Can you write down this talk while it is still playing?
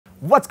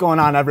What's going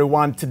on,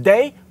 everyone?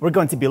 Today we're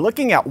going to be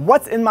looking at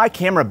what's in my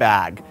camera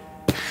bag.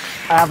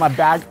 I have my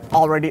bag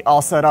already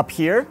all set up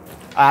here.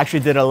 I actually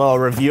did a little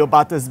review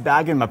about this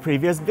bag in my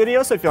previous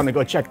video, so if you want to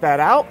go check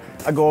that out,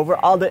 I go over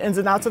all the ins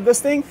and outs of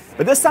this thing.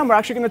 But this time we're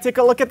actually going to take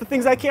a look at the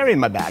things I carry in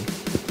my bag.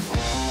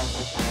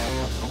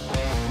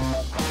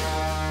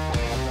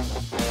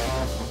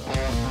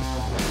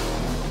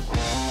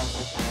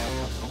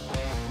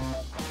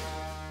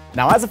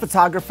 Now, as a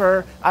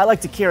photographer, I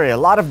like to carry a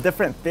lot of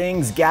different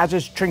things,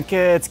 gadgets,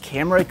 trinkets,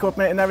 camera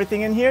equipment, and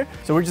everything in here.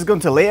 So we're just going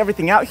to lay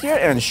everything out here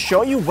and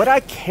show you what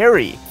I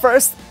carry.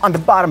 First, on the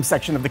bottom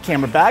section of the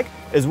camera bag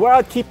is where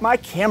I keep my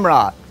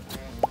camera.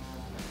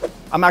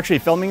 I'm actually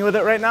filming with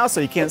it right now, so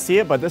you can't see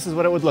it, but this is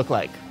what it would look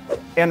like.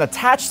 And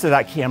attached to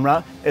that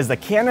camera is the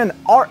Canon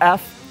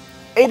R5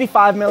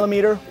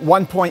 85mm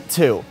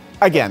 1.2.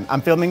 Again,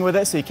 I'm filming with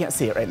it, so you can't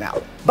see it right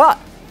now. But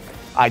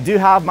I do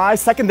have my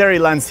secondary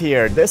lens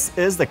here. This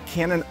is the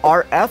Canon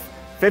RF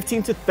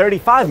 15 to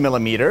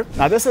 35mm.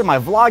 Now this is my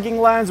vlogging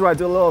lens where I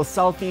do little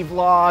selfie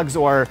vlogs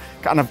or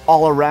kind of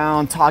all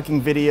around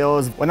talking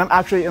videos. When I'm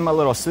actually in my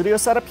little studio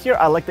setup here,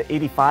 I like the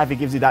 85. It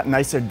gives you that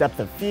nicer depth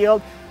of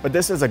field, but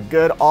this is a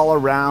good all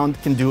around,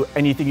 can do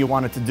anything you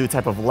want it to do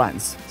type of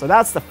lens. So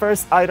that's the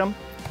first item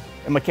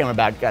in my camera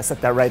bag. I set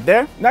that right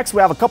there. Next,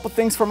 we have a couple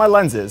things for my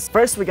lenses.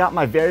 First, we got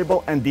my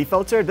Variable ND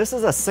Filter. This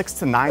is a 6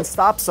 to 9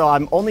 stop, so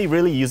I'm only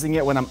really using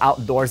it when I'm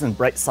outdoors in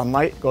bright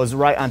sunlight. Goes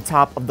right on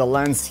top of the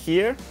lens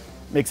here.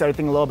 Makes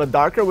everything a little bit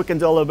darker. We can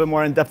do a little bit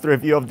more in-depth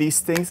review of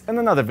these things in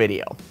another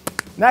video.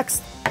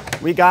 Next,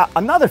 we got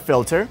another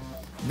filter.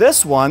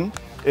 This one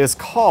is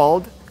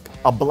called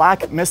a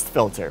black mist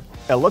filter.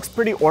 It looks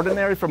pretty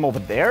ordinary from over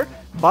there,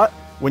 but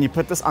when you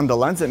put this on the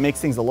lens, it makes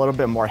things a little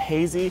bit more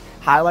hazy.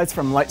 Highlights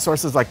from light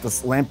sources like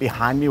this lamp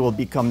behind me will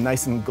become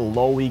nice and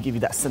glowy, give you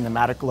that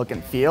cinematic look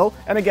and feel.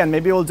 And again,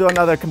 maybe we'll do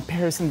another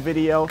comparison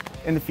video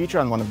in the future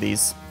on one of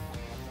these.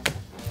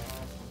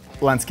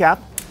 Lens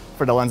cap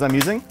for the lens I'm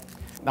using.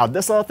 Now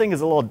this little thing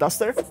is a little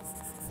duster.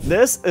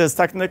 This is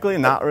technically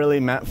not really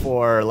meant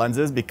for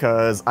lenses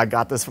because I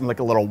got this from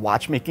like a little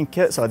watchmaking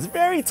kit, so it's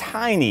very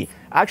tiny.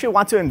 I actually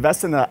want to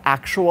invest in an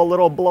actual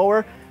little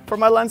blower for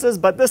my lenses,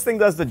 but this thing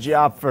does the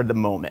job for the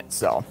moment.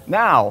 So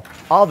now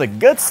all the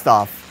good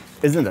stuff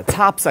is in the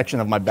top section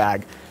of my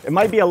bag. It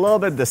might be a little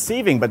bit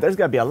deceiving, but there's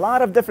gonna be a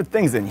lot of different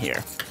things in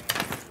here.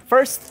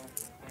 First,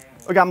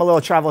 we got my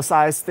little travel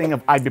size thing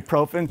of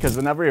ibuprofen, because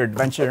whenever you're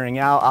venturing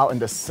out in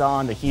the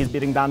sun, the heat's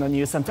beating down on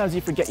you, sometimes you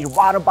forget your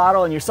water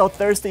bottle and you're so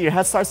thirsty, your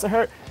head starts to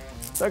hurt.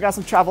 So I got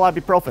some travel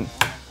ibuprofen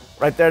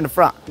right there in the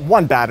front.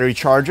 One battery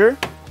charger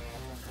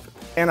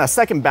and a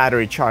second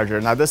battery charger.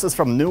 Now this is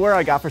from Neewer,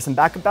 I got for some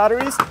backup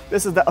batteries.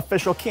 This is the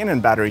official Canon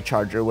battery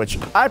charger, which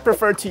I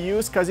prefer to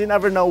use because you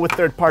never know with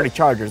third-party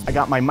chargers. I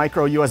got my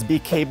micro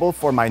USB cable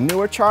for my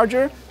Neewer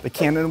charger. The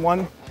Canon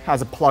one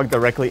has a plug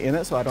directly in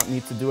it, so I don't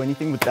need to do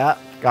anything with that.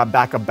 Got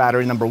backup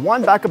battery number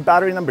 1, backup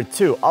battery number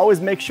 2. Always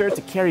make sure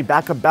to carry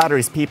backup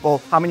batteries, people.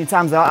 How many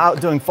times I'm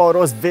out doing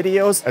photos,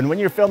 videos, and when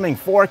you're filming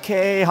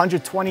 4K,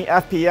 120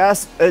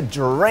 FPS, it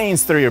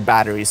drains through your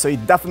battery, so you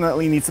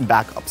definitely need some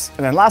backups.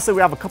 And then lastly,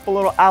 we have a couple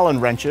little Allen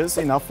wrenches,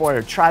 you know, for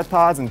your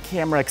tripods and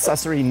camera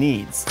accessory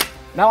needs.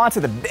 Now onto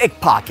the big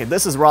pocket.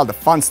 This is where all the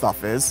fun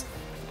stuff is.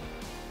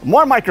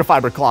 More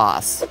microfiber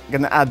cloths.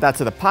 Gonna add that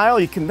to the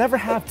pile. You can never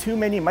have too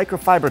many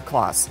microfiber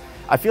cloths.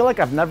 I feel like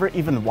I've never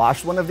even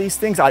washed one of these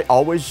things. I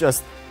always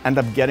just end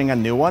up getting a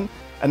new one.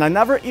 And I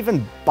never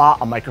even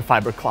bought a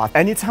microfiber cloth.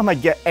 Anytime I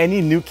get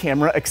any new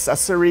camera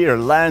accessory or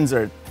lens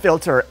or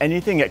filter or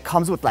anything, it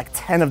comes with like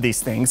 10 of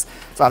these things.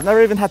 So I've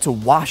never even had to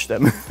wash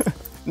them.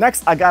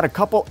 Next, I got a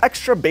couple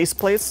extra base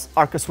plates,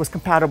 Arca Swiss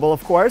compatible,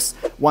 of course.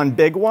 One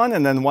big one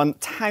and then one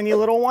tiny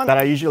little one that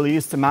I usually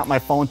use to mount my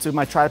phone to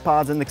my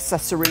tripods and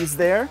accessories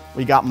there.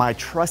 We got my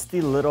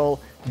trusty little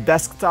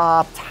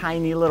desktop,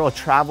 tiny little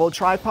travel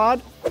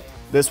tripod.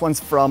 This one's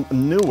from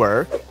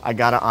Neewer. I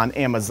got it on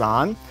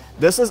Amazon.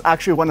 This is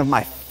actually one of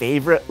my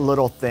favorite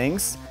little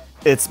things.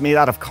 It's made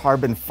out of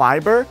carbon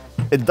fiber.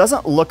 It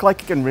doesn't look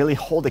like it can really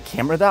hold a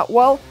camera that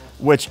well,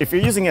 which if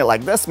you're using it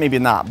like this, maybe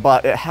not,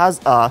 but it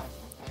has a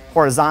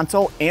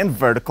horizontal and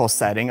vertical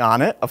setting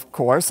on it. Of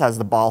course, has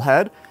the ball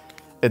head.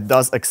 It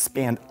does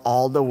expand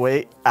all the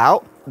way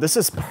out. This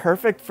is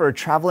perfect for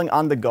traveling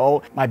on the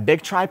go. My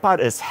big tripod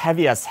is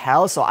heavy as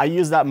hell, so I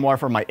use that more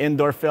for my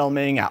indoor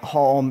filming at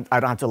home. I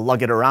don't have to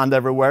lug it around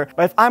everywhere.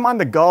 But if I'm on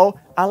the go,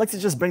 I like to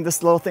just bring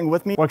this little thing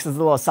with me. Works as a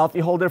little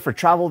selfie holder for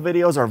travel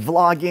videos or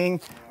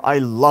vlogging. I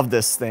love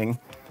this thing.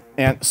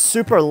 And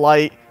super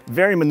light,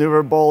 very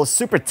maneuverable,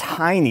 super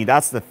tiny.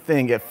 That's the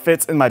thing. It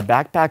fits in my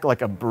backpack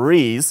like a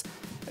breeze,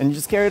 and you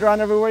just carry it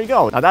around everywhere you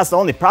go. Now that's the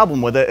only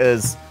problem with it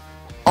is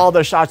all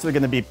the shots are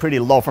gonna be pretty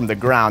low from the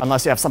ground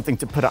unless you have something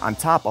to put it on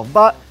top of.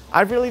 But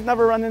I've really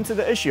never run into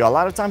the issue. A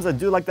lot of times I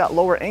do like that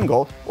lower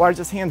angle or I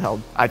just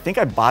handheld. I think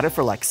I bought it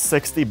for like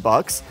 60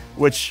 bucks,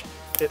 which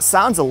it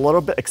sounds a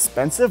little bit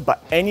expensive,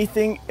 but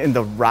anything in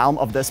the realm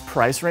of this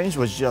price range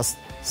was just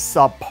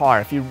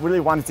subpar. If you really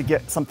wanted to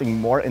get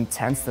something more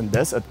intense than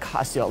this, it'd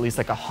cost you at least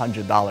like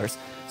 $100.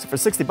 So for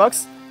 60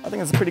 bucks, I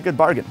think it's a pretty good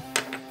bargain.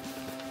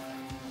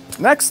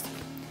 Next,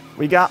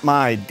 we got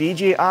my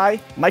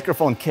DJI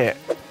microphone kit.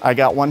 I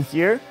got one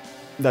here.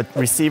 The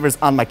receiver's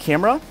on my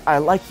camera. I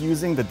like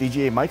using the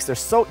DJI mics. They're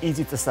so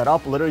easy to set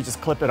up. Literally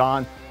just clip it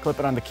on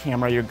the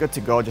camera. You're good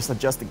to go. Just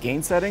adjust the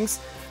gain settings.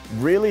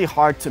 Really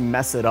hard to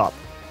mess it up.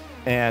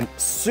 And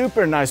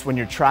super nice when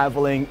you're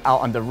traveling out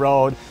on the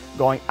road,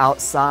 going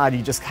outside,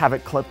 you just have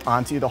it clipped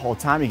onto you the whole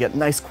time. You get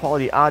nice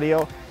quality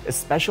audio,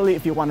 especially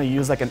if you want to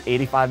use like an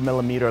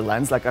 85mm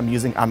lens like I'm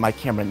using on my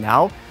camera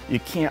now. You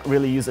can't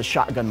really use a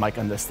shotgun mic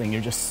on this thing.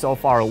 You're just so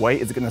far away.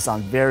 It's going to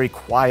sound very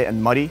quiet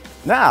and muddy.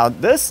 Now,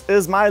 this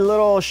is my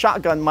little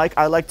shotgun mic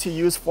I like to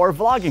use for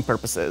vlogging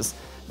purposes.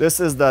 This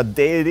is the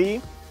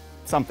DEITY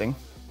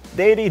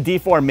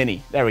D4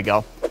 Mini. There we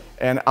go.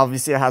 And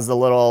obviously it has the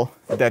little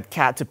dead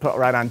cat to put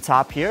right on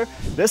top here.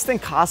 This thing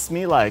cost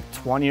me like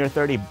 20 or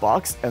 30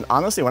 bucks. And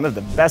honestly, one of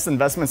the best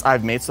investments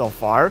I've made so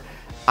far.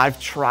 I've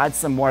tried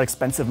some more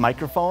expensive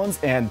microphones,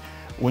 and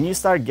when you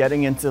start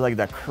getting into like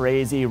the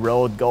crazy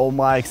Rode Go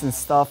mics and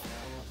stuff,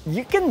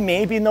 you can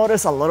maybe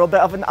notice a little bit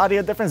of an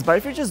audio difference, but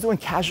if you're just doing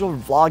casual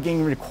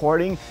vlogging,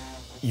 recording,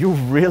 you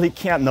really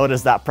can't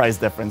notice that price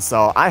difference.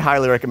 So I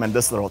highly recommend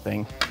this little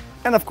thing.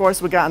 And of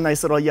course, we got a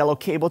nice little yellow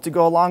cable to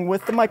go along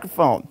with the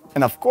microphone.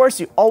 And of course,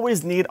 you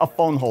always need a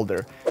phone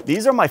holder.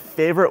 These are my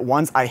favorite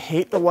ones. I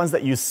hate the ones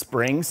that use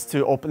springs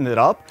to open it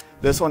up.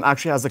 This one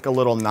actually has like a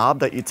little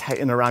knob that you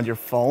tighten around your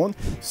phone.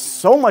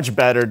 So much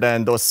better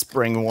than those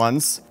spring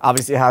ones.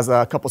 Obviously, it has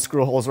a couple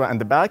screw holes right in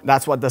the back.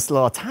 That's what this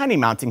little tiny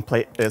mounting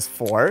plate is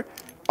for.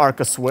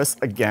 Arca Swiss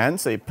again.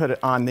 So you put it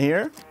on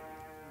here,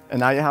 and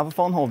now you have a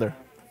phone holder.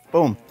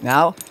 Boom.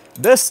 Now,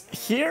 this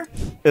here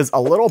is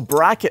a little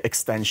bracket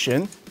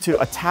extension to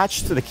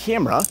attach to the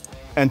camera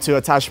and to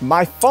attach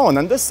my phone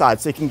on this side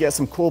so you can get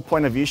some cool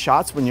point of view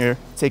shots when you're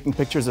taking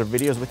pictures or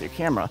videos with your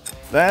camera.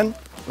 Then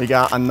we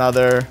got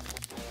another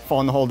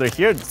phone holder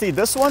here. See,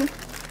 this one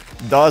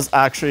does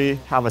actually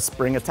have a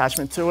spring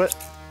attachment to it.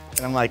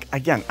 And I'm like,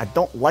 again, I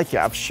don't like it.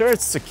 I'm sure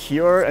it's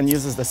secure and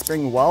uses the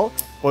spring well,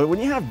 but when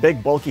you have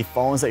big bulky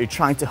phones that you're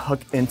trying to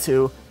hook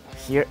into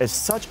here, it's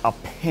such a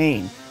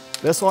pain.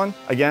 This one,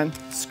 again,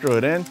 screw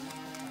it in.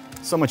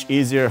 So much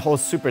easier,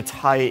 holds super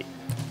tight,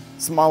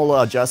 small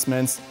little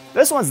adjustments.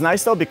 This one's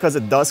nice though because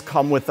it does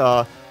come with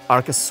a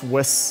Arca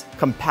Swiss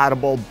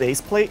compatible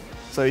base plate,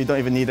 so you don't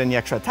even need any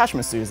extra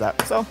attachments to use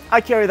that. So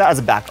I carry that as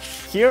a backup.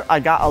 Here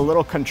I got a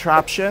little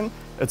contraption.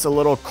 It's a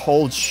little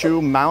cold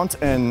shoe mount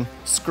and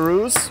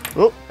screws.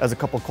 Ooh, there's a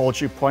couple cold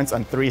shoe points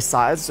on 3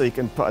 sides, so you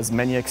can put as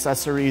many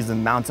accessories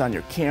and mount on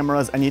your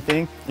cameras,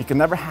 anything. You can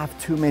never have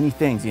too many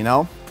things, you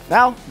know?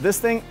 Now, this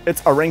thing,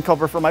 it's a rain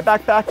cover for my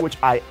backpack, which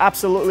I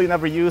absolutely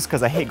never use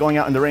because I hate going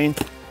out in the rain,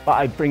 but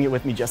I bring it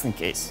with me just in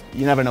case.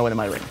 You never know when it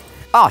might rain.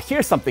 Ah,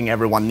 here's something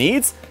everyone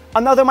needs.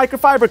 Another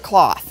microfiber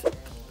cloth.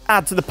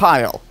 Add to the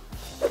pile.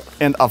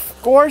 And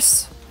of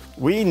course,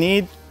 we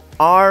need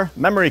our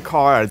memory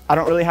cards. I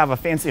don't really have a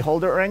fancy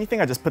holder or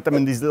anything. I just put them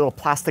in these little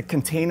plastic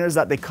containers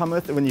that they come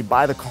with when you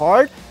buy the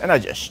card, and I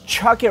just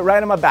chuck it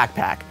right in my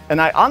backpack.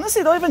 And I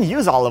honestly don't even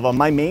use all of them.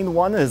 My main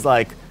one is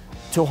like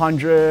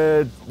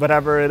 200,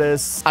 whatever it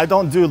is. I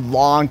don't do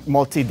long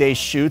multi-day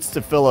shoots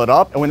to fill it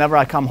up. And whenever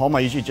I come home,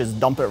 I usually just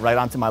dump it right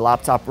onto my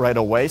laptop right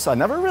away. So I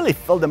never really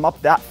fill them up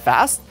that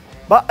fast.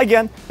 But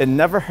again, it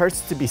never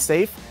hurts to be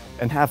safe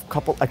and have a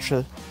couple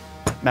extra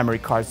memory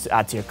cards to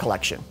add to your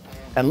collection.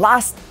 And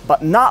last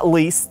but not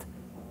least,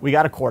 we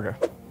got a quarter.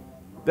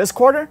 This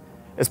quarter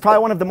is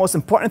probably one of the most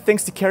important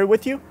things to carry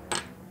with you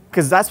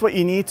because that's what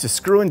you need to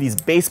screw in these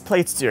base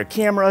plates to your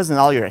cameras and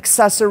all your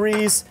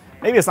accessories.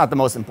 Maybe it's not the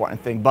most important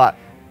thing, but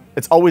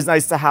it's always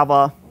nice to have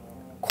a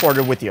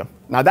quarter with you.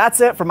 Now that's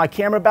it for my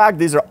camera bag.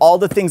 These are all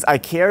the things I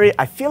carry.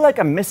 I feel like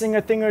I'm missing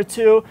a thing or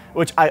two,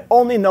 which I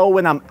only know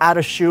when I'm at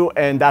a shoot,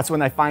 and that's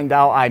when I find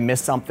out I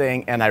missed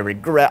something and I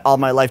regret all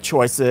my life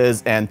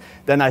choices, and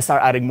then I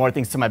start adding more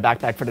things to my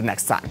backpack for the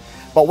next time.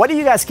 But what do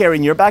you guys carry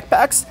in your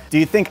backpacks? Do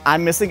you think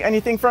I'm missing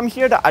anything from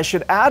here that I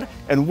should add?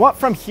 And what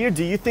from here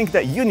do you think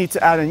that you need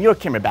to add in your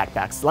camera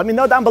backpacks? Let me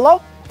know down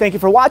below. Thank you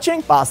for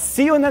watching. I'll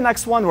see you in the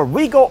next one where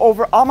we go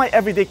over all my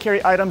everyday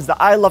carry items that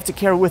I love to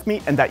carry with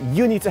me and that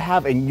you need to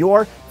have in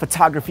your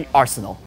photography arsenal.